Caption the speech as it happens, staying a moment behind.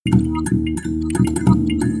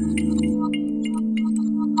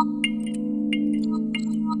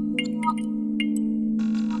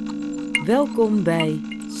Welkom bij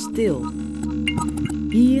STIL.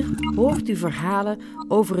 Hier hoort u verhalen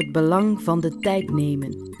over het belang van de tijd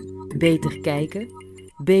nemen, beter kijken,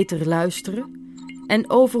 beter luisteren en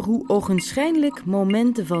over hoe ogenschijnlijk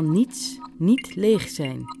momenten van niets niet leeg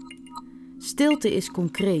zijn. Stilte is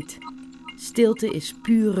concreet. Stilte is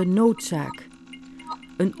pure noodzaak.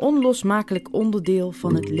 Een onlosmakelijk onderdeel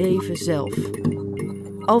van het leven zelf.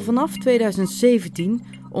 Al vanaf 2017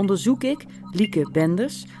 onderzoek ik, Lieke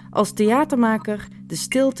Benders, als theatermaker de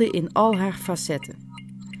stilte in al haar facetten.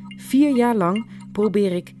 4 jaar lang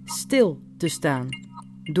probeer ik stil te staan.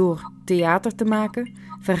 Door theater te maken,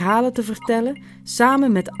 verhalen te vertellen,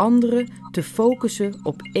 samen met anderen te focussen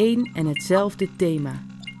op één en hetzelfde thema.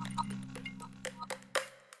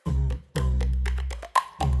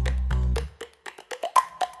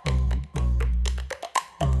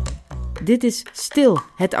 Dit is STIL,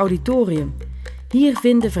 het auditorium. Hier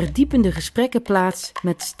vinden verdiepende gesprekken plaats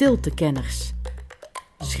met stiltekenners.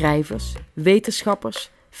 Schrijvers,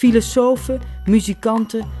 wetenschappers, filosofen,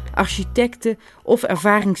 muzikanten, architecten of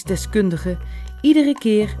ervaringsdeskundigen. Iedere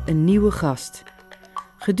keer een nieuwe gast.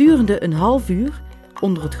 Gedurende een half uur,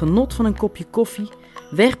 onder het genot van een kopje koffie,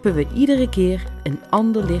 werpen we iedere keer een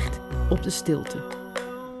ander licht op de stilte.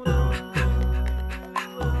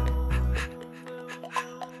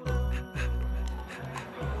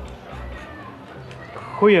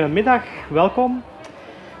 Goedemiddag, welkom.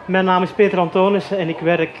 Mijn naam is Peter Anthonissen en ik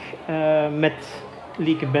werk met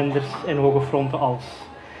Lieke Benders en Hoge Fronten als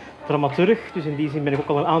dramaturg. Dus in die zin ben ik ook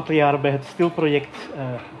al een aantal jaren bij het STIL-project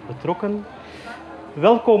betrokken.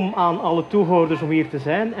 Welkom aan alle toehoorders om hier te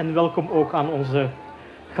zijn en welkom ook aan onze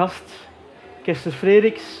gast, Kester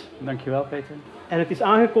Freriks. Dankjewel, Peter. En het is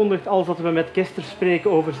aangekondigd als dat we met Kester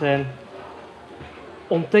spreken over zijn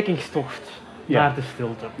ontdekkingstocht naar de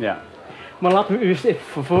stilte. Ja. Maar laten we u eens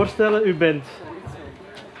even voorstellen. U bent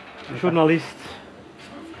journalist,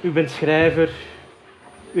 u bent schrijver.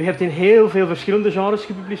 U hebt in heel veel verschillende genres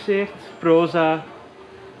gepubliceerd. Proza,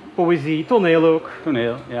 poëzie, toneel ook.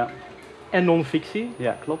 Toneel, ja. En non-fictie.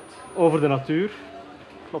 Ja, klopt. Over de natuur.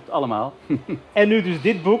 Klopt allemaal. En nu dus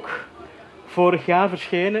dit boek, vorig jaar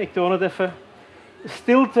verschenen. Ik toon het even.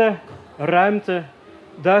 Stilte, ruimte,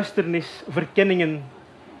 duisternis, verkenningen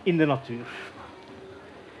in de natuur.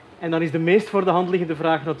 En dan is de meest voor de hand liggende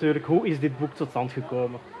vraag natuurlijk, hoe is dit boek tot stand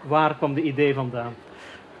gekomen? Waar kwam de idee vandaan?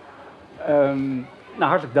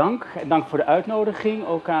 Hartelijk dank. En dank voor de uitnodiging.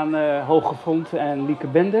 Ook aan Hoge Fronten en Lieke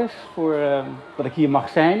Benders voor dat ik hier mag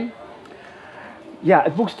zijn. Ja,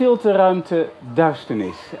 het boek Stilte, Ruimte,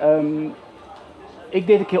 Duisternis. Ik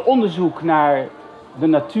deed een keer onderzoek naar de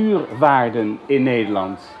natuurwaarden in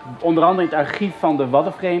Nederland. Onder andere in het archief van de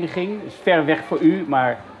Waddenvereniging. Dat is ver weg voor u,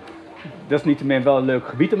 maar dat is niettemin wel een leuk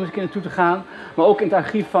gebied om eens een keer naartoe te gaan. Maar ook in het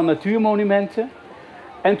archief van natuurmonumenten.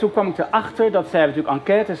 En toen kwam ik erachter dat zij hebben natuurlijk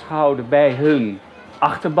enquêtes gehouden bij hun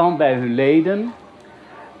achterban, bij hun leden.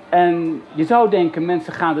 En je zou denken,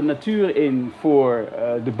 mensen gaan de natuur in voor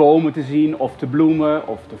de bomen te zien, of de bloemen,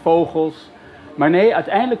 of de vogels. Maar nee,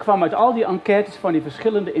 uiteindelijk kwam uit al die enquêtes van die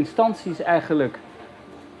verschillende instanties eigenlijk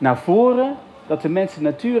naar voren dat de mensen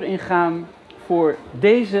natuur ingaan voor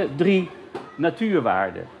deze 3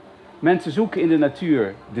 natuurwaarden. Mensen zoeken in de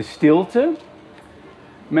natuur de stilte.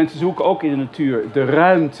 Mensen zoeken ook in de natuur de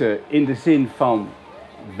ruimte in de zin van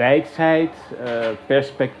wijsheid,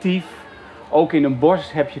 perspectief. Ook in een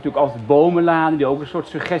bos heb je natuurlijk altijd bomenlanen die ook een soort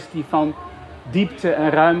suggestie van diepte en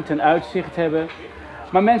ruimte en uitzicht hebben.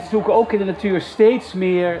 Maar mensen zoeken ook in de natuur steeds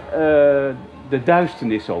meer de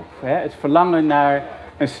duisternis op. Hè? Het verlangen naar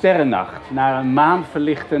een sterrennacht, naar een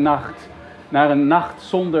maanverlichte nacht, naar een nacht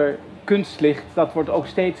zonder kunstlicht, dat wordt ook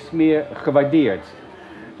steeds meer gewaardeerd.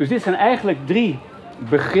 Dus dit zijn eigenlijk 3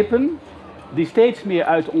 begrippen die steeds meer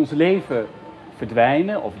uit ons leven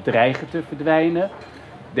verdwijnen of dreigen te verdwijnen.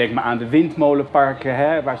 Denk maar aan de windmolenparken,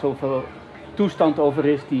 hè, waar zoveel toestand over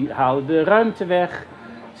is, die halen de ruimte weg.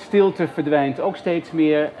 Stilte verdwijnt ook steeds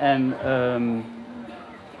meer en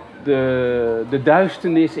de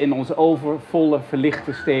duisternis in onze overvolle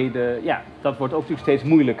verlichte steden, ja, dat wordt ook natuurlijk steeds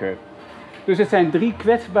moeilijker. Dus het zijn 3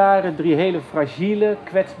 kwetsbare, 3 hele fragiele,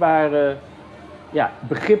 kwetsbare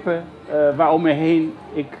begrippen waaromheen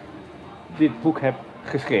ik dit boek heb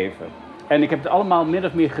geschreven. En ik heb het allemaal min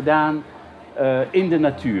of meer gedaan in de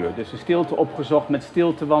natuur. Dus de stilte opgezocht met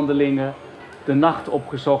stiltewandelingen, de nacht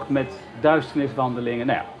opgezocht met duisterniswandelingen.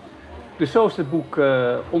 Nou ja. Dus zo is het boek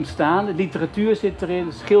ontstaan. De literatuur zit erin,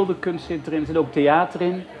 de schilderkunst zit erin, er zit ook theater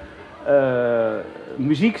in.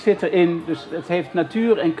 Muziek zit erin, dus het heeft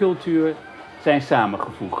natuur en cultuur zijn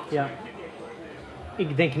samengevoegd. Ja.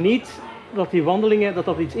 Ik denk niet dat die wandelingen,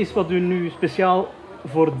 dat iets is wat u nu speciaal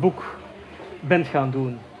voor het boek bent gaan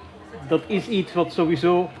doen. dat is iets wat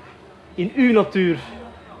sowieso in uw natuur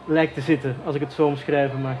lijkt te zitten, als ik het zo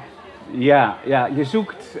omschrijven mag. Ja, je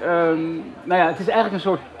zoekt... het is eigenlijk een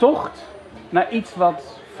soort tocht naar iets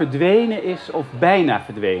wat verdwenen is of bijna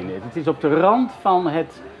verdwenen. Het is op de rand van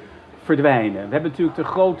het verdwijnen. We hebben natuurlijk de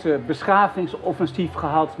grote beschavingsoffensief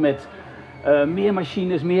gehad met meer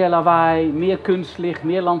machines, meer lawaai, meer kunstlicht,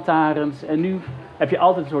 meer lantaarns. En nu heb je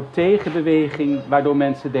altijd een soort tegenbeweging waardoor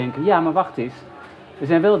mensen denken, ja, maar wacht eens. Er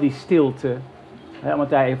zijn wel die stilte, om het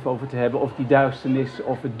daar even over te hebben, of die duisternis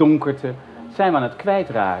of het donkerte, zijn we aan het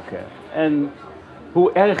kwijtraken. En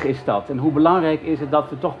hoe erg is dat? En hoe belangrijk is het dat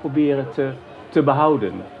we toch proberen te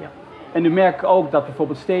behouden? Ja. En nu merk ik ook dat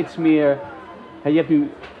bijvoorbeeld steeds meer... Je hebt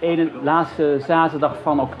nu laatste zaterdag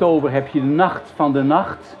van oktober heb je de Nacht van de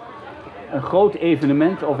Nacht. Een groot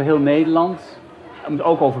evenement over heel Nederland.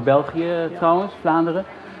 Ook over België trouwens, Vlaanderen.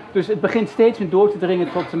 Dus het begint steeds meer door te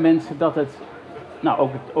dringen tot de mensen dat het...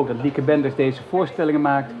 ook dat Lieke Benders deze voorstellingen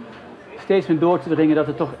maakt. Steeds meer door te dringen dat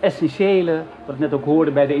het toch essentiële, wat ik net ook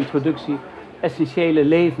hoorde bij de introductie, essentiële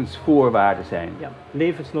levensvoorwaarden zijn. Ja,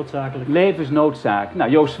 levensnoodzakelijk. Levensnoodzaak.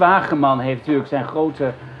 Joost Zwageman heeft natuurlijk zijn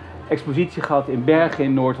grote expositie gehad in Bergen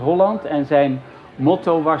in Noord-Holland. En zijn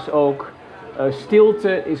motto was ook,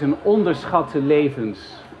 stilte is een onderschatte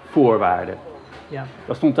levensvoorwaarde. Ja.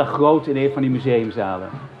 Dat stond daar groot in een van die museumzalen.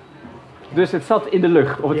 Dus het zat in de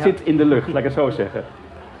lucht, of het zit in de lucht, laat ik het zo zeggen.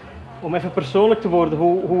 Om even persoonlijk te worden,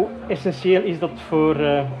 hoe essentieel is dat voor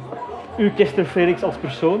u, Kester Freriks, als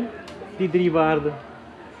persoon, die 3 waarden?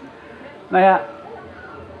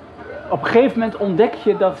 Op een gegeven moment ontdek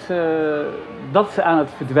je dat ze aan het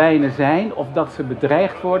verdwijnen zijn of dat ze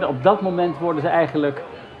bedreigd worden. Op dat moment worden ze eigenlijk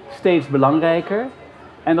steeds belangrijker.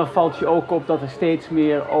 En dan valt je ook op dat er steeds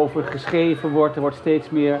meer over geschreven wordt. Er wordt steeds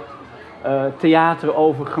meer theater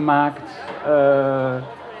over gemaakt.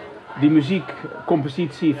 Die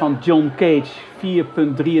muziekcompositie van John Cage,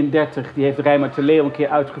 4.33, die heeft Reimert de Leeuw een keer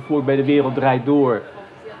uitgevoerd bij De Wereld Draait Door.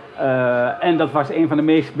 En dat was een van de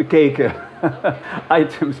meest bekeken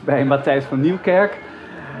items bij Matthijs van Nieuwkerk.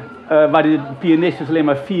 Waar de pianist dus alleen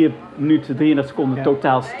maar 4 minuten 33 seconden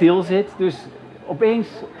totaal stil zit. Dus opeens,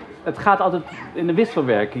 het gaat altijd in de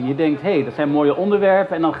wisselwerking. Je denkt, hé, dat zijn mooie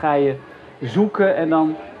onderwerpen. En dan ga je zoeken en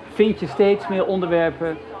dan vind je steeds meer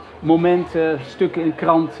onderwerpen, momenten, stukken in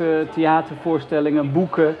kranten, theatervoorstellingen,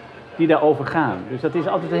 boeken die daarover gaan. Dus dat is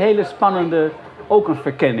altijd een hele spannende, ook een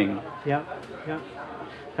verkenning. Ja.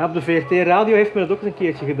 Op de VRT Radio heeft men dat ook een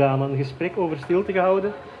keertje gedaan, een gesprek over stilte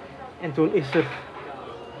gehouden. En toen is er,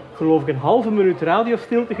 geloof ik, een halve minuut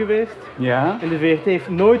radiostilte geweest. Ja. En de VRT heeft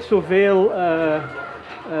nooit zoveel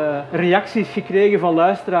reacties gekregen van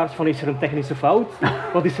luisteraars van, is er een technische fout?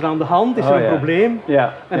 Wat is er aan de hand? Is er een probleem?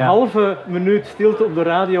 Ja. Een halve minuut stilte op de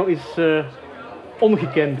radio is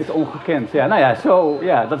ongekend. Het is ongekend,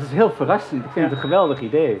 dat is heel verrassend. Ik vind het een geweldig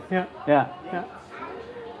idee. Ja.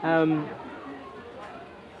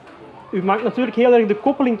 U maakt natuurlijk heel erg de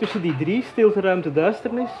koppeling tussen die 3, stilte, ruimte,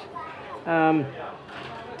 duisternis.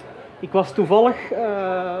 Ik was toevallig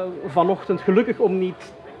vanochtend, gelukkig om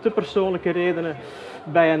niet te persoonlijke redenen,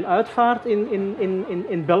 bij een uitvaart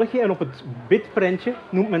in België. En op het bidprentje,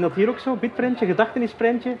 noemt men dat hier ook zo, bidprentje,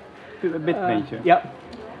 gedachtenisprentje? Bidprentje.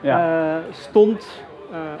 Stond,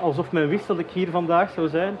 alsof men wist dat ik hier vandaag zou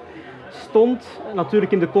zijn, stond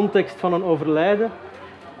natuurlijk in de context van een overlijden.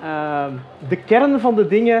 De kern van de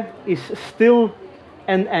dingen is stil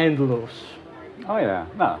en eindeloos.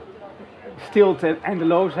 Stilte en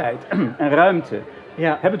eindeloosheid en ruimte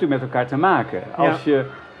hebben natuurlijk met elkaar te maken.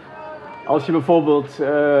 Als je bijvoorbeeld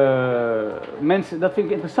mensen, dat vind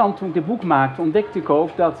ik interessant, toen ik dit boek maakte, ontdekte ik ook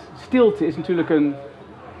dat stilte is natuurlijk een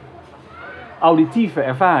auditieve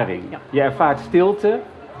ervaring. Ja. Je ervaart stilte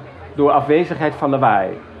door afwezigheid van lawaai.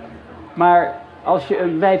 Maar als je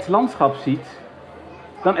een wijd landschap ziet,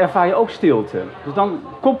 dan ervaar je ook stilte. Dus dan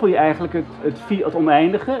koppel je eigenlijk het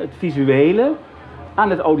oneindige, het visuele, aan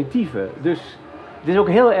het auditieve. Dus het is ook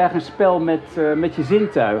heel erg een spel met je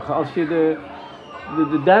zintuigen. Als je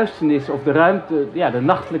de duisternis of de ruimte, de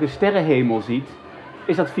nachtelijke sterrenhemel ziet,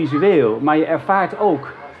 is dat visueel. Maar je ervaart ook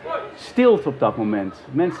stilte op dat moment.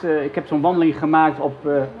 Ik heb zo'n wandeling gemaakt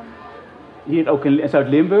hier ook in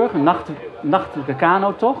Zuid-Limburg, een nachtelijke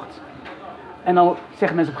kanotocht. En dan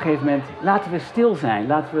zeggen mensen op een gegeven moment, laten we stil zijn.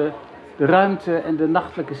 Laten we de ruimte en de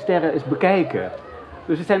nachtelijke sterren eens bekijken.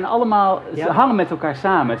 Dus het zijn allemaal, ze hangen met elkaar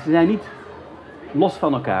samen. Ze zijn niet los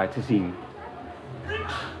van elkaar te zien.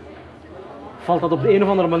 Valt dat op de een of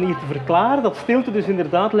andere manier te verklaren? Dat stilte dus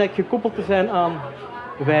inderdaad lijkt gekoppeld te zijn aan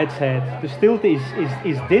wijsheid. Dus stilte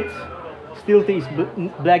is dit. Stilte is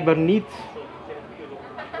blijkbaar niet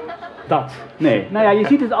dat. Nee, je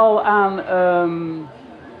ziet het al aan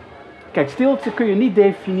Kijk, stilte kun je niet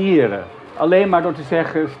definiëren. Alleen maar door te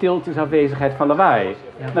zeggen, stilte is afwezigheid van lawaai.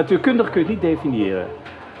 Ja. Natuurkundig kun je het niet definiëren.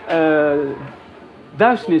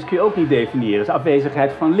 Duisternis kun je ook niet definiëren, is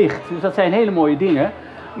afwezigheid van licht. Dus dat zijn hele mooie dingen.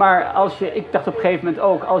 Maar ik dacht op een gegeven moment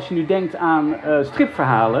ook, als je nu denkt aan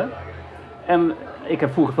stripverhalen. En ik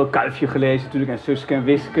heb vroeger veel Kuifje gelezen natuurlijk, en Suske en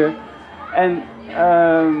Wiske. En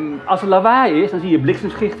als er lawaai is, dan zie je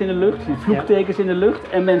bliksemschichten in de lucht, zie je vloektekens in de lucht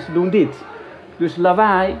en mensen doen dit. Dus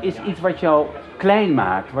lawaai is iets wat jou klein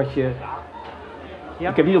maakt, wat je... Ja.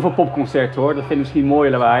 Ik heb niet heel veel popconcerten hoor, dat vind ik misschien mooi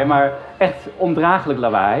lawaai, maar echt ondraaglijk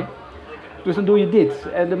lawaai. Dus dan doe je dit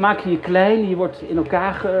en dan maak je je klein, je wordt in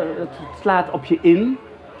elkaar, het slaat op je in.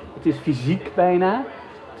 Het is fysiek bijna.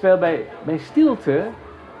 Terwijl bij stilte,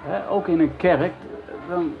 ook in een kerk,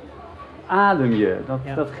 dan adem je.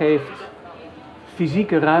 Dat geeft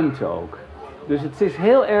fysieke ruimte ook. Dus het is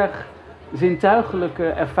heel erg zintuigelijke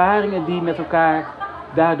ervaringen die met elkaar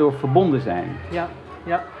daardoor verbonden zijn.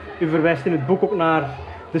 Ja. U verwijst in het boek ook naar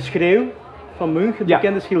de schreeuw van Munch, de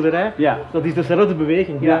bekende schilderij. Ja. Dat is dezelfde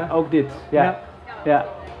beweging. Ja, ook dit. Ja.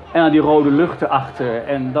 En dan die rode lucht erachter.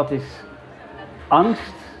 En dat is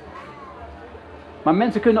angst. Maar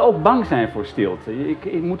mensen kunnen ook bang zijn voor stilte.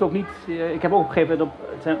 Ik moet ook niet... Ik heb ook op een gegeven moment...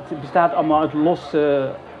 Het bestaat allemaal uit losse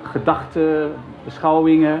gedachten,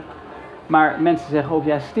 beschouwingen. Maar mensen zeggen ook,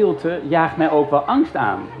 ja, stilte jaagt mij ook wel angst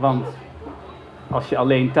aan. Want als je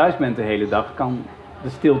alleen thuis bent de hele dag, kan de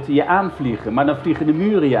stilte je aanvliegen. Maar dan vliegen de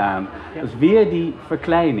muren je aan. Ja. Dus weer die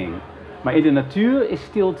verkleining. Maar in de natuur is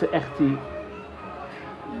stilte echt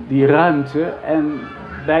die ruimte. En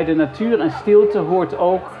bij de natuur en stilte hoort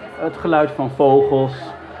ook het geluid van vogels,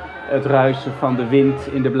 het ruisen van de wind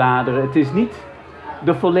in de bladeren. Het is niet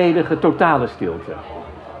de volledige totale stilte.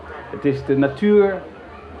 Het is de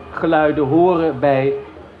natuurgeluiden horen bij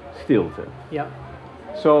stilte. Ja.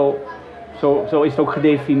 Zo is het ook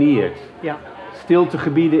gedefinieerd. Ja.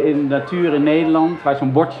 Stiltegebieden in de natuur in Nederland, waar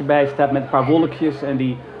zo'n bordje bij staat met een paar wolkjes en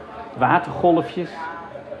die watergolfjes.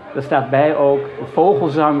 Daar staat bij ook,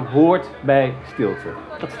 vogelzang hoort bij stilte.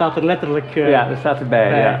 Dat staat er letterlijk ja, dat staat erbij.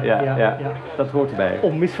 bij. Ja. Dat hoort erbij.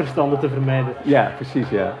 Om misverstanden te vermijden. Ja, precies,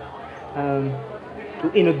 ja.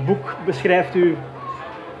 In het boek beschrijft u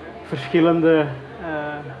verschillende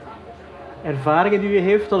ervaringen die u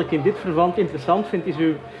heeft. Wat ik in dit verband interessant vind, is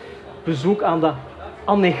uw bezoek aan de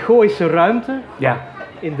anechoïsche ruimte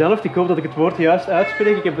in Delft. Ik hoop dat ik het woord juist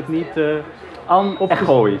uitspreek. Ik heb het niet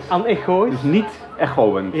anechoïs. Anechoïs. Dus niet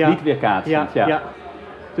echoend, niet weerkaatsend. Ja.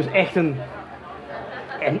 Dus echt een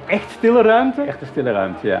echt stille ruimte. Echt een stille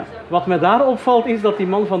ruimte, ja. Wat mij daar opvalt is dat die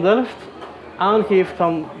man van Delft aangeeft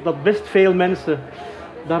dat best veel mensen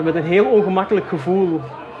daar met een heel ongemakkelijk gevoel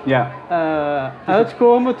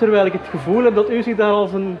uitkomen, terwijl ik het gevoel heb dat u zich daar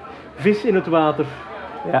als een vis in het water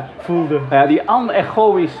voelde. Ja, die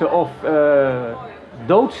anechoïsche of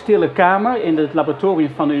doodstille kamer in het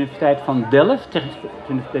laboratorium van de Universiteit van Delft,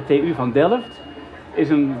 de TU van Delft, is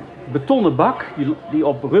een betonnen bak die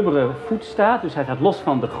op rubberen voet staat, dus hij staat los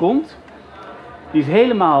van de grond. Die is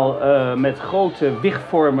helemaal met grote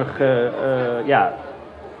wichtvormige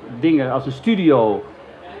dingen als een studio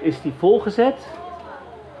is die volgezet.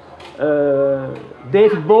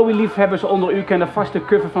 David Bowie liefhebbers onder u kennen vast de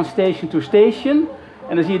cover van Station to Station.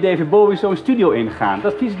 En dan zie je David Bowie zo'n studio ingaan.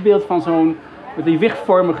 Dat is het beeld van met die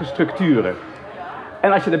wichtvormige structuren.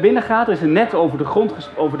 En als je daar binnen gaat, er is een net over de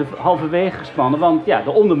grond, over de halverwege gespannen. Want ja,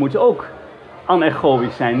 daaronder moet je ook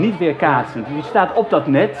anechoïs zijn, niet weerkaatsend. Dus je staat op dat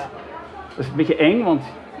net. Dat is een beetje eng, want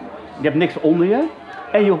je hebt niks onder je.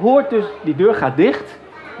 En je hoort dus, die deur gaat dicht.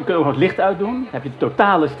 Je kunt ook nog het licht uitdoen. Dan heb je de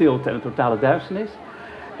totale stilte en de totale duisternis.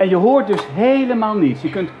 En je hoort dus helemaal niets. Je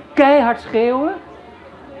kunt keihard schreeuwen.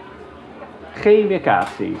 Geen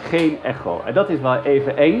weerkaatsing, geen echo. En dat is wel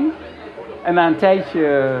even eng. En na een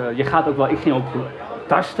tijdje, ik ging ook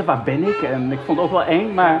tasten, waar ben ik? En ik vond het ook wel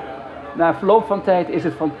eng, maar na verloop van tijd is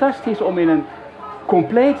het fantastisch om in een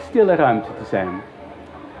compleet stille ruimte te zijn.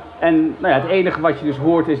 En het enige wat je dus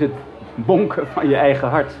hoort is het bonken van je eigen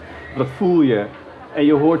hart. Dat voel je. En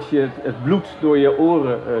je hoort het bloed door je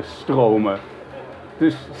oren stromen.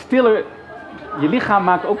 Dus stiller, je lichaam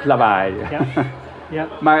maakt ook lawaai. Ja.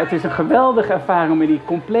 Maar het is een geweldige ervaring om in die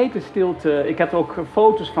complete stilte... Ik heb er ook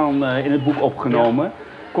foto's van in het boek opgenomen. Ja.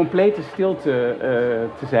 Complete stilte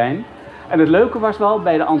te zijn. En het leuke was wel,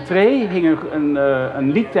 bij de entree hing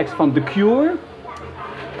een liedtekst van The Cure.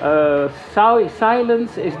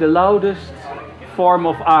 Silence is the loudest form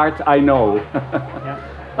of art I know.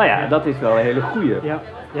 Dat is wel een hele goeie.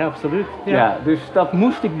 Ja, absoluut. Ja, dus dat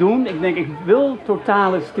moest ik doen. Ik denk, ik wil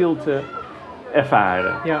totale stilte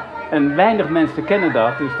ervaren. Ja. En weinig mensen kennen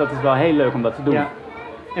dat, dus dat is wel heel leuk om dat te doen.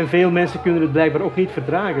 En veel mensen kunnen het blijkbaar ook niet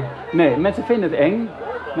verdragen. Nee, mensen vinden het eng.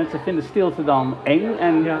 Mensen vinden stilte dan eng.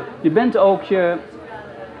 En je bent ook je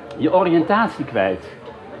oriëntatie kwijt.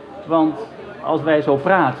 Want als wij zo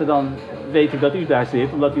praten, dan weet ik dat u daar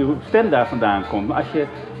zit, omdat uw stem daar vandaan komt. Maar als je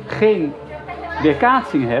geen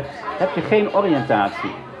weerkaatsing hebt, heb je geen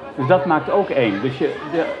oriëntatie. Dus dat maakt ook eng. Dus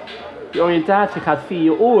je oriëntatie gaat via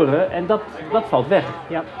je oren en dat valt weg.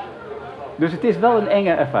 Ja. Dus het is wel een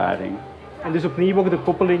enge ervaring. En dus opnieuw ook de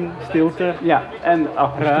koppeling, stilte. Ja, en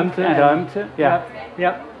ruimte. En ruimte. Ja.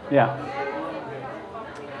 Ja. Ja.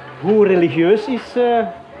 Hoe religieus is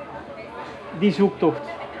die zoektocht?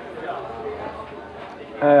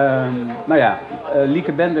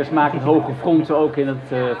 Lieke Benders maakt het Hoge Fronten ook in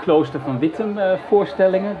het klooster van Wittem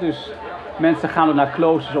voorstellingen. Dus mensen gaan er naar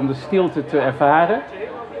kloosters om de stilte te ervaren.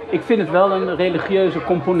 Ik vind het wel een religieuze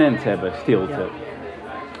component hebben, stilte.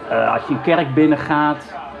 Als je een kerk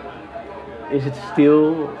binnengaat, is het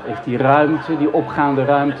stil, is die ruimte, die opgaande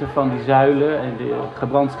ruimte van die zuilen en de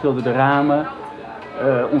gebrandschilderde ramen.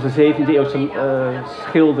 Onze 17e eeuwse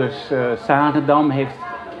schilders Sarendam heeft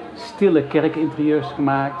stille kerkinterieurs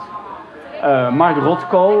gemaakt. Mark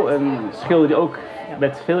Rothko, een schilder die ook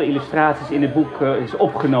met veel illustraties in het boek is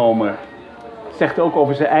opgenomen, zegt ook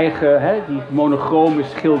over zijn eigen, die monochrome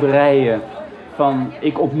schilderijen van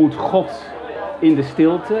ik ontmoet God in de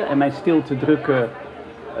stilte en mijn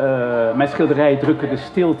schilderijen drukken de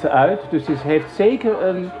stilte uit. Dus het heeft zeker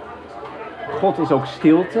God is ook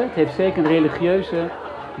stilte, het heeft zeker een religieuze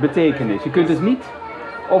betekenis. Je kunt het niet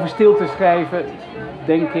over stilte schrijven,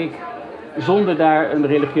 denk ik, zonder daar een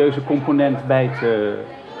religieuze component bij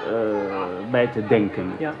te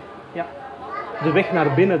denken. Ja. De weg naar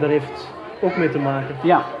binnen, daar heeft ook mee te maken.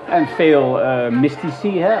 Ja, en veel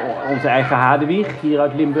mystici, onze eigen Hadewig, hier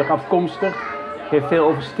uit Limburg afkomstig, heeft veel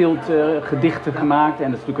over stilte gedichten gemaakt.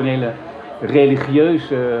 En dat is natuurlijk een hele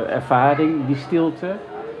religieuze ervaring, die stilte.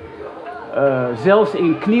 Zelfs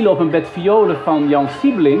in Knielen op een bed violen van Jan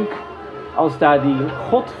Siebelink, als daar die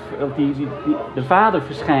God, de vader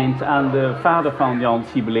verschijnt aan de vader van Jan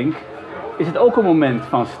Siebelink, is het ook een moment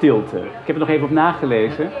van stilte. Ik heb er nog even op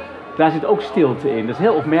nagelezen. Daar zit ook stilte in. Dat is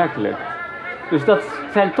heel opmerkelijk. Dus dat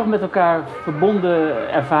zijn toch met elkaar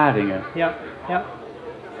verbonden ervaringen. Ja.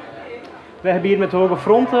 We hebben hier met Hoge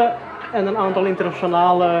Fronten en een aantal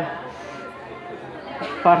internationale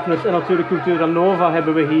partners en natuurlijk Cultura Nova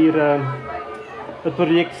hebben we hier het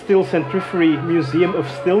project Still Centrifury Museum of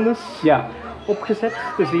Stillness opgezet.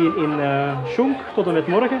 Te zien in Schonk tot en met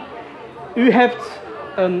morgen. U hebt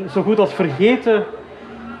een zo goed als vergeten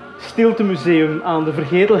stiltemuseum aan de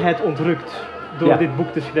vergetelheid ontrukt door dit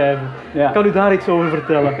boek te schrijven. Ja. Kan u daar iets over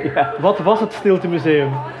vertellen? Ja. Wat was het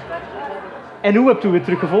stiltemuseum? En hoe hebt u het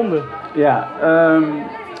teruggevonden? Ja,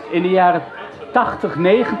 in de jaren 80,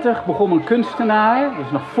 90 begon een kunstenaar,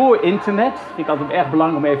 dus nog voor internet, vind ik altijd erg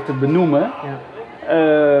belangrijk om even te benoemen,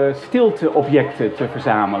 stilteobjecten te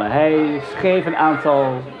verzamelen. Hij schreef een aantal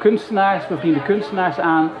kunstenaars, bevriende kunstenaars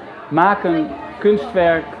aan, maak een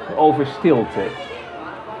kunstwerk over stilte.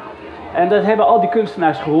 En dat hebben al die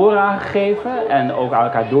kunstenaars gehoor aangegeven en ook aan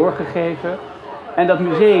elkaar doorgegeven. En dat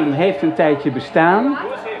museum heeft een tijdje bestaan,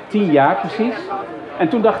 10 jaar precies. En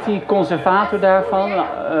toen dacht die conservator daarvan,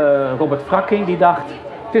 Robert Frakking, die dacht,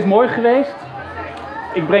 het is mooi geweest.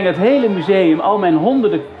 Ik breng het hele museum, al mijn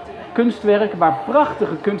honderden kunstwerken, waar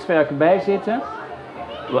prachtige kunstwerken bij zitten.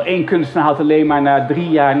 Wel, één kunstenaar had alleen maar na 3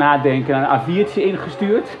 jaar nadenken een A4'tje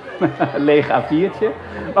ingestuurd. Een leeg A4'tje.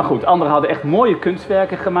 Maar goed, anderen hadden echt mooie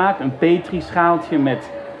kunstwerken gemaakt. Een Petri-schaaltje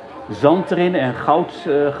met zand erin en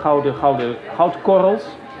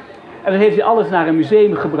goudkorrels. En dan heeft hij alles naar een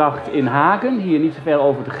museum gebracht in Hagen, hier niet zo ver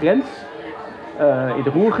over de grens, in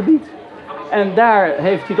het Ruhrgebied. En daar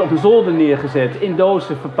heeft hij het op een zolder neergezet, in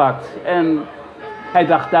dozen verpakt. En hij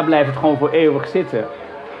dacht, daar blijft het gewoon voor eeuwig zitten.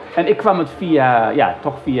 En ik kwam het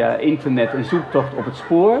via internet een zoektocht op het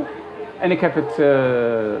spoor. En ik heb het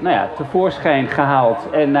tevoorschijn gehaald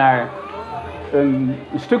en daar een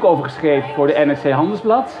stuk over geschreven voor de NRC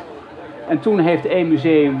Handelsblad. En toen heeft één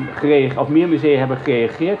museum gereageerd, of meer musea hebben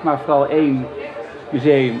gereageerd, maar vooral één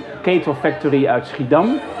museum, Ketel Factory uit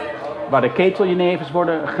Schiedam, waar de keteljenevers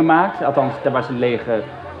worden gemaakt. Althans, daar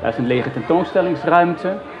is een lege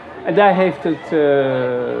tentoonstellingsruimte. En daar heeft het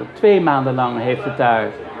 2 maanden lang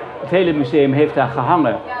het hele museum heeft daar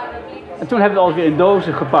gehangen. En toen hebben we het alweer in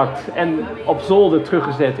dozen gepakt en op zolder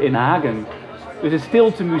teruggezet in Hagen. Dus het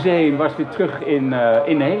Stilte Museum was weer terug in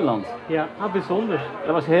Nederland. Ja, bijzonder.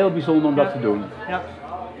 Dat was heel bijzonder om dat te doen. Ja.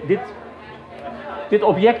 Dit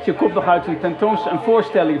objectje komt nog uit een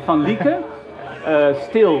voorstelling van Lieke,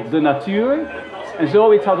 Stil, de Natuur. En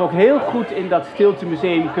zoiets had ook heel goed in dat Stilte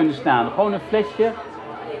Museum kunnen staan. Gewoon een flesje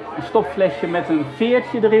een stopflesje met een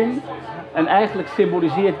veertje erin. En eigenlijk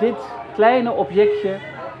symboliseert dit kleine objectje,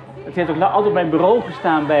 het heeft ook altijd op mijn bureau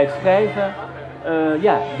gestaan bij het schrijven,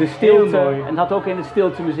 de stilte. En het had ook in het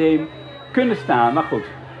Stiltemuseum kunnen staan. Maar goed,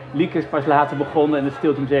 Lieke is pas later begonnen en het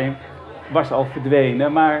Stiltemuseum was al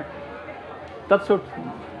verdwenen. Maar dat soort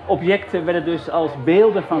objecten werden dus als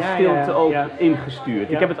beelden van stilte ook ingestuurd.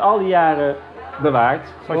 Ja. Ik heb het al die jaren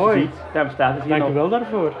bewaard, zoals je ziet. Daar bestaat het hier. Dank u wel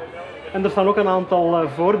daarvoor. En er staan ook een aantal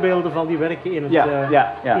voorbeelden van die werken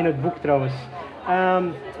in het boek trouwens.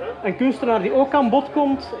 Een kunstenaar die ook aan bod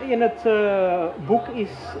komt in het boek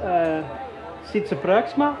is Sietse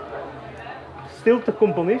Pruiksma,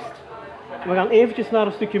 stiltecomponist. We gaan eventjes naar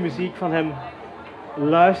een stukje muziek van hem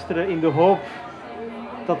luisteren in de hoop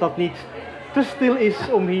dat dat niet te stil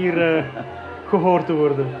is om hier gehoord te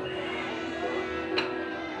worden.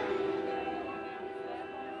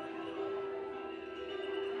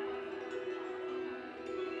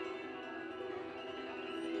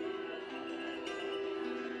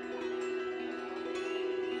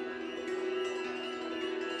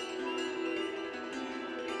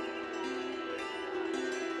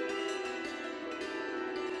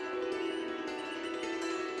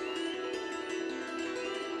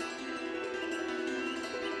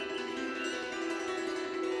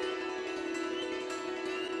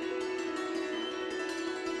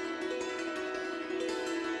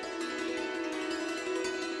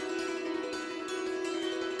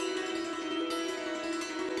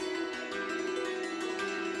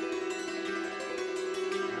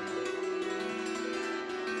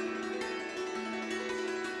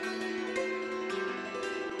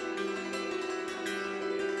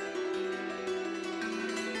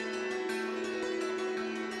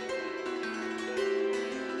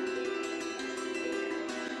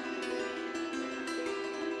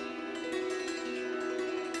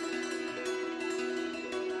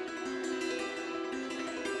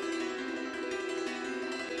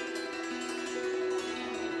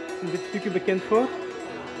 Is dit stukje bekend voor?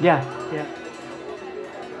 Ja.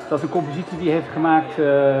 Dat is een compositie die hij heeft gemaakt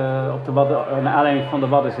naar aanleiding van de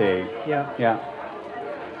Waddenzee. Ja.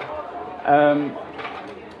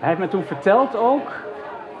 Hij heeft me toen verteld ook,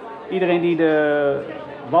 iedereen die de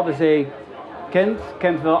Waddenzee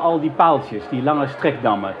kent wel al die paaltjes, die lange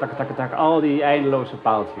strekdammen. Tak, al die eindeloze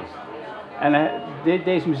paaltjes. En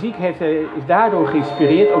deze muziek is daardoor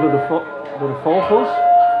geïnspireerd, ook door de vogels.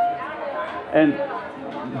 En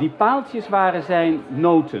die paaltjes waren zijn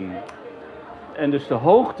noten. En dus de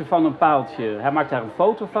hoogte van een paaltje, hij maakt daar een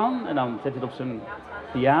foto van en dan zet hij het op zijn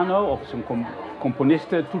piano of zijn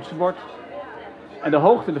componistentoetsenbord. En de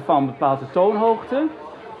hoogte ervan bepaalt de toonhoogte.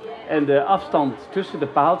 En de afstand tussen de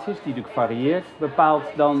paaltjes, die natuurlijk varieert, bepaalt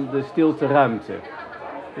dan de stilteruimte.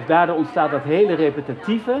 Dus daardoor ontstaat dat hele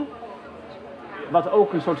repetitieve, wat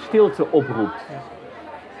ook een soort stilte oproept.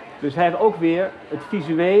 Dus hij heeft ook weer het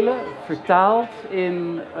visuele vertaald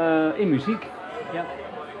in muziek. Ja.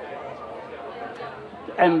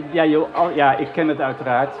 En ik ken het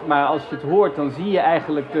uiteraard, maar als je het hoort, dan zie je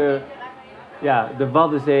eigenlijk de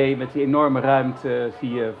Waddenzee met die enorme ruimte,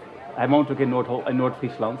 zie je. Hij woont ook in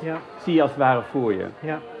Noord-Friesland. Ja. Zie je als het ware voor je.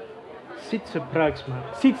 Ja. Sietse Pruiksma.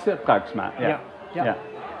 Sietse Pruiksma, ja.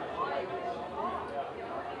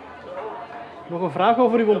 Nog een vraag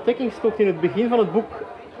over uw ontdekkingstocht in het begin van het boek.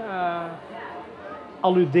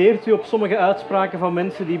 Alludeert u op sommige uitspraken van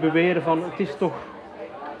mensen die beweren van het is toch...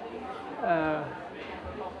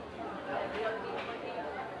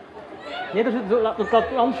 Nee, laat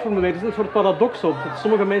het anders formuleren. Er is een soort paradox op. Dat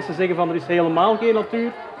sommige mensen zeggen van er is helemaal geen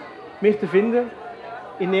natuur meer te vinden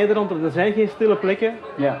in Nederland. Er zijn geen stille plekken.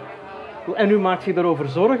 Ja. En u maakt zich daarover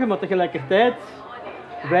zorgen, maar tegelijkertijd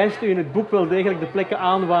wijst u in het boek wel degelijk de plekken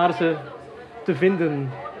aan waar ze te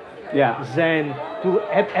vinden zijn.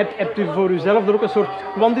 Hebt u voor uzelf er ook een soort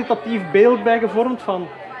kwantitatief beeld bij gevormd van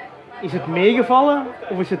is het meegevallen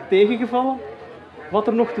of is het tegengevallen? Wat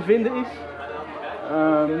er nog te vinden is?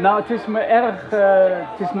 Het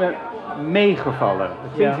is me meegevallen.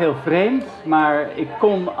 Het klinkt heel vreemd, maar ik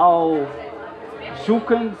kon al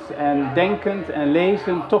zoekend en denkend en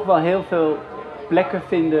lezend toch wel heel veel plekken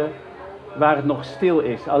vinden waar het nog stil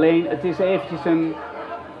is. Alleen het is eventjes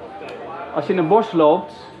als je in een bos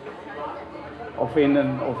loopt, of in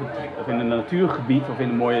een natuurgebied, of in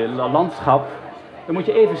een mooie landschap, dan moet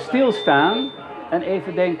je even stilstaan en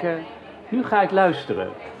even denken, nu ga ik luisteren.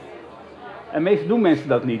 En meestal doen mensen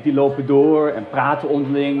dat niet. Die lopen door en praten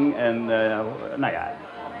onderling en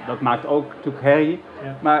dat maakt ook natuurlijk herrie.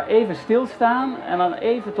 Ja. Maar even stilstaan en dan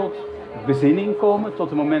even tot bezinning komen,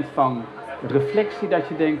 tot een moment van reflectie dat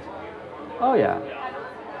je denkt, oh ja,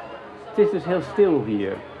 het is dus heel stil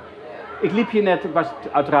hier. Ik liep hier net, ik was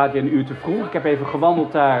uiteraard weer een uur te vroeg. Ik heb even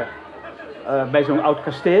gewandeld daar bij zo'n oud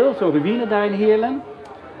kasteel, zo'n ruïne daar in Heerlen.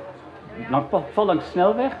 Nou, ik val langs de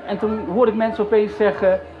snelweg en toen hoorde ik mensen opeens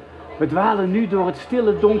zeggen: we dwalen nu door het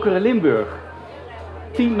stille, donkere Limburg.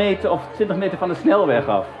 10 meter of 20 meter van de snelweg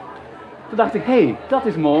af. Toen dacht ik, hé, dat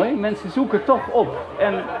is mooi. Mensen zoeken toch op.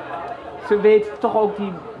 En ze weten toch ook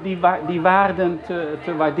die waarden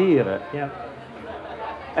te waarderen. Ja.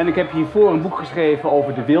 En ik heb hiervoor een boek geschreven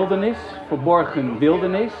over de wildernis. Verborgen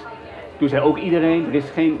wildernis. Toen zei ook iedereen, er is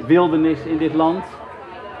geen wildernis in dit land.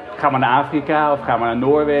 Ga maar naar Afrika of ga maar naar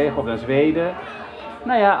Noorwegen of naar Zweden.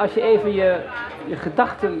 Nou ja, als je even je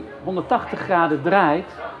gedachten 180 graden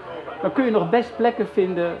draait, dan kun je nog best plekken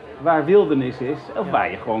vinden waar wildernis is of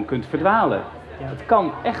waar je gewoon kunt verdwalen. Ja. Het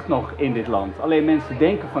kan echt nog in dit land. Alleen mensen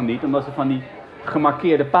denken van niet, omdat ze van die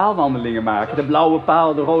gemarkeerde paalwandelingen maken. De blauwe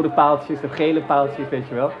paal, de rode paaltjes, de gele paaltjes, weet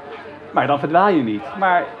je wel. Maar dan verdwaal je niet.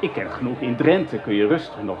 Maar ik ken genoeg, in Drenthe kun je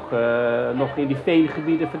rustig nog in die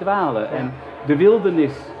veengebieden verdwalen. Ja. En de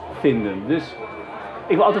wildernis vinden. Dus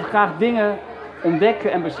ik wil altijd graag dingen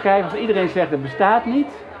ontdekken en beschrijven als iedereen zegt het bestaat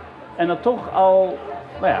niet. En dan toch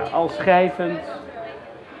al schrijvend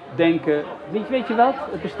denken, weet je wat,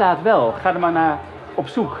 het bestaat wel. Ga er maar naar op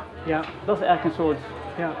zoek. Ja. Dat is eigenlijk een soort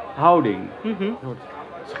houding. Mm-hmm. Een soort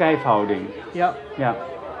schrijfhouding. Ja. Ja.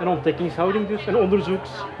 Een ontdekkingshouding dus, een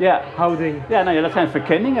onderzoekshouding. Ja, nou ja, dat zijn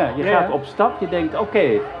verkenningen. Je gaat op stap, je denkt, oké,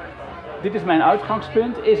 dit is mijn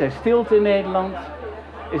uitgangspunt. Is er stilte in Nederland?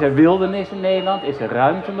 Is er wildernis in Nederland? Is er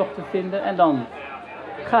ruimte nog te vinden? En dan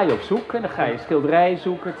ga je op zoek en dan ga je schilderijen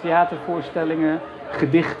zoeken, theatervoorstellingen,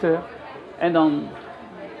 gedichten. En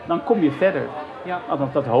dan kom je verder. Ja.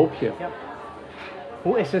 Dat hoop je. Ja.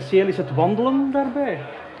 Hoe essentieel is het wandelen daarbij?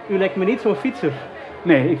 U lijkt me niet zo'n fietser.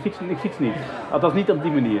 Nee, ik fiets niet. Althans niet op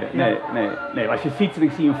die manier. Nee. Als je fietst en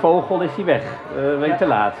ik zie een vogel, is hij weg. Ben ik te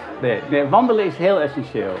laat. Nee, wandelen is heel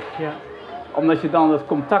essentieel. Ja. Omdat je dan het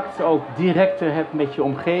contact ook directer hebt met je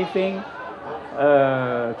omgeving.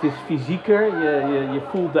 Het is fysieker. Je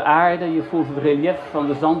voelt de aarde, je voelt het relief van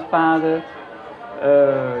de zandpaden.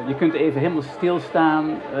 Je kunt even helemaal stilstaan.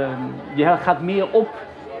 Je gaat meer op.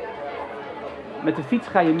 Met de fiets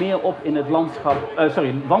ga je meer op in het landschap.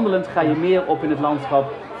 Wandelend ga je meer op in het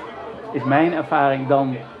landschap. Is mijn ervaring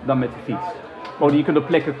dan met de fiets. Je kunt op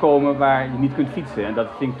plekken komen waar je niet kunt fietsen. En dat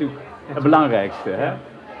vind ik natuurlijk het belangrijkste. Hè?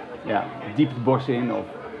 Ja, diep het bos in of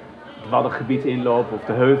het waddengebied inlopen of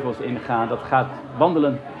de heuvels ingaan. Dat gaat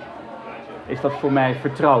wandelen. Is dat voor mij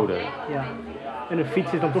vertrouwder. Ja. En een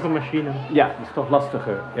fiets is dan toch een machine. Ja, dat is toch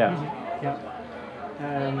lastiger. Ja. Ja.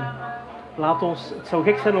 Het zou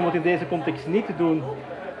gek zijn om het in deze context niet te doen.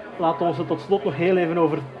 Laat ons het tot slot nog heel even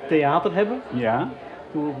over theater hebben. Ja.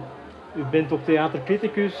 U bent ook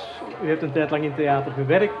theatercriticus, u heeft een tijd lang in theater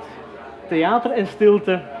gewerkt. Theater en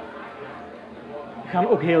stilte gaan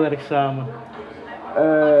ook heel erg samen.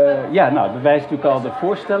 Dat bewijst natuurlijk al de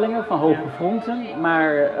voorstellingen van Hoge Fronten.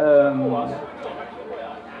 Maar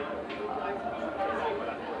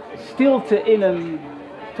stilte in een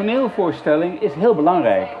toneelvoorstelling is heel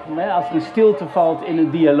belangrijk. Als er een stilte valt in een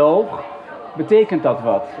dialoog, betekent dat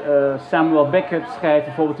wat. Samuel Beckett schrijft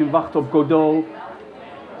bijvoorbeeld in Wachten op Godot: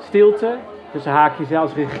 stilte, tussen haakjes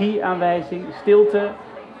als regieaanwijzing, stilte,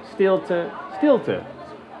 stilte, stilte.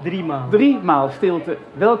 3 maal. 3 maal stilte.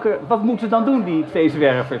 Wat moeten ze dan doen, die 2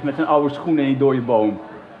 zwervers met hun oude schoenen en die dode boom?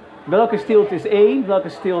 Welke stilte is 1, welke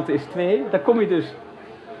stilte is 2? Daar kom je dus...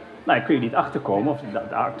 Nou, daar kun je niet achterkomen, of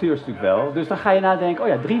de acteurs natuurlijk wel. Dus dan ga je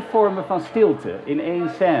nadenken, 3 vormen van stilte in 1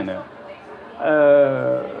 scène.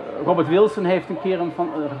 Robert Wilson heeft een keer een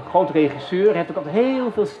groot regisseur, heeft ook altijd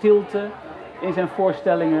heel veel stilte in zijn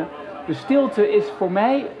voorstellingen. De stilte is voor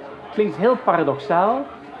mij, klinkt heel paradoxaal,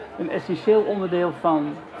 een essentieel onderdeel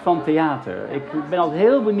van theater. Ik ben altijd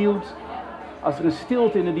heel benieuwd, als er een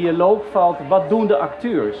stilte in een dialoog valt, wat doen de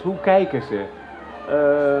acteurs? Hoe kijken ze?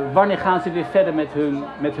 Wanneer gaan ze weer verder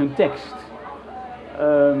met hun tekst?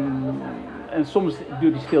 En soms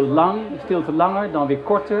duurt die stilte langer, dan weer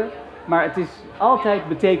korter. Maar het is altijd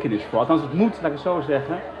betekenisvol. Althans, het moet, laat ik het zo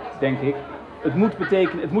zeggen, denk ik. Het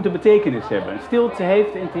moet een betekenis hebben. Stilte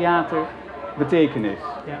heeft in theater betekenis.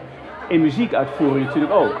 Ja. In muziekuitvoering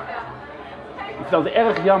natuurlijk ook. Ik vind het altijd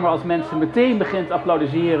erg jammer als mensen meteen beginnen te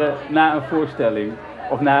applaudisseren na een voorstelling.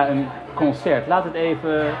 Of na een concert. Laat het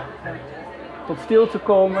even tot stilte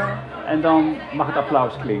komen en dan mag het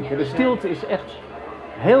applaus klinken. De stilte is echt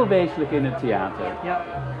heel wezenlijk in het theater. Ja,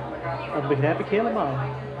 dat begrijp ik helemaal.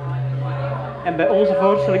 En bij onze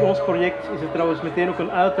voorstelling, ons project, is het trouwens meteen ook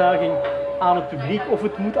een uitdaging aan het publiek of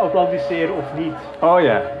het moet applaudisseren of niet. Oh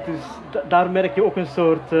ja. Dus daar merk je ook een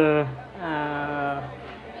soort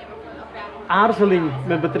aarzeling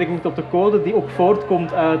met betrekking tot de code die ook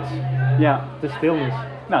voortkomt uit de stilnis.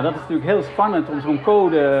 Nou, dat is natuurlijk heel spannend om zo'n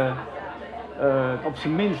code op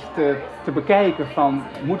zijn minst te bekijken van,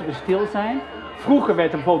 moeten we stil zijn? Vroeger werd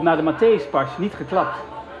er bijvoorbeeld naar de Matthäuspas niet geklapt.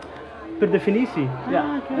 Per definitie? Ja,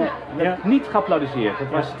 werd niet geapplaudiseerd.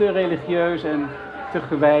 Het was te religieus en te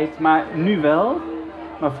gewijd, maar nu wel.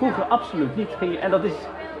 Maar vroeger absoluut niet. En dat is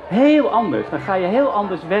heel anders. Dan ga je heel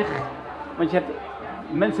anders weg. Want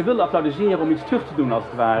mensen willen applaudisseren om iets terug te doen als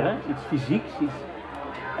het ware. Iets fysieks.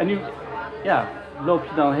 En nu loop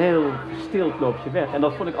je dan heel verstild weg. En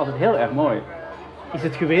dat vond ik altijd heel erg mooi. Is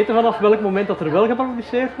het geweten vanaf welk moment dat er wel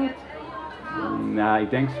geapplaudisseerd wordt? Nou, ik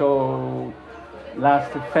denk zo de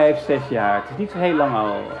laatste 5, 6 jaar. Het is niet zo heel lang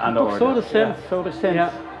al aan de orde. Zo recent. Ja, zo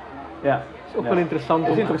recent. Ja. Het is ook wel interessant.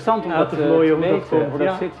 Het is interessant om uit dat te weten, hoe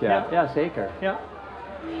dat zit. Ja, zeker. Ja.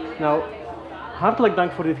 Nou, hartelijk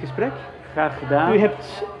dank voor dit gesprek. Graag gedaan. U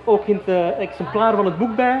hebt ook een exemplaar van het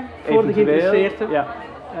boek bij voor de geïnteresseerden. Ja.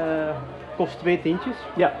 Kost 2 tientjes.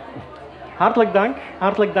 Ja. Hartelijk dank.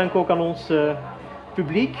 Hartelijk dank ook aan ons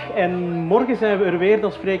publiek. En morgen zijn we er weer.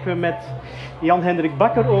 Dan spreken we met Jan Hendrik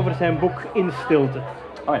Bakker over zijn boek In Stilte.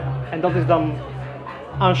 Oh ja. En dat is dan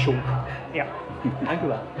aan Schonk. Ja. Dank u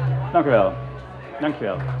wel. Dank u wel. Dank u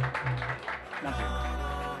wel.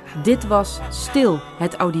 Dit was STIL,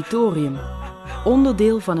 het auditorium.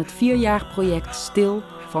 Onderdeel van het 4-jaar-project STIL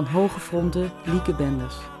van Hoge Fronten, Lieke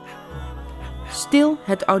Benders. STIL,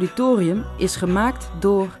 het auditorium is gemaakt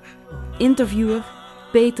door interviewer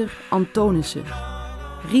Peter Anthonissen.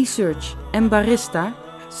 Research en barista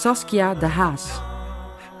Saskia de Haas.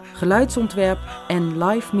 Geluidsontwerp en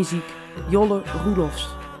live muziek Jolle Roelofs.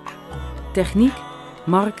 Techniek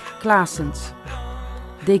Mark Klaasens.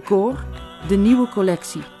 Decor De Nieuwe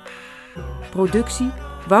Collectie. Productie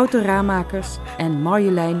Wouter Raamakers en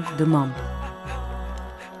Marjolein de Man.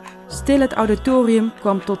 STIL, het auditorium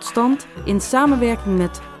kwam tot stand in samenwerking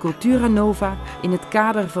met Cultura Nova in het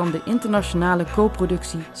kader van de internationale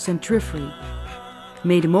co-productie Centrifury.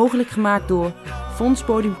 Mede mogelijk gemaakt door Fonds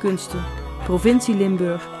Podiumkunsten, Provincie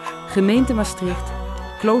Limburg, Gemeente Maastricht,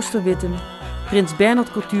 Klooster Witten, Prins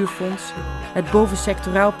Bernhard Cultuurfonds, het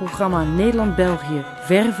bovensectoraal programma Nederland-België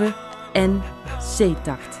Verve en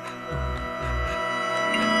C-Tact.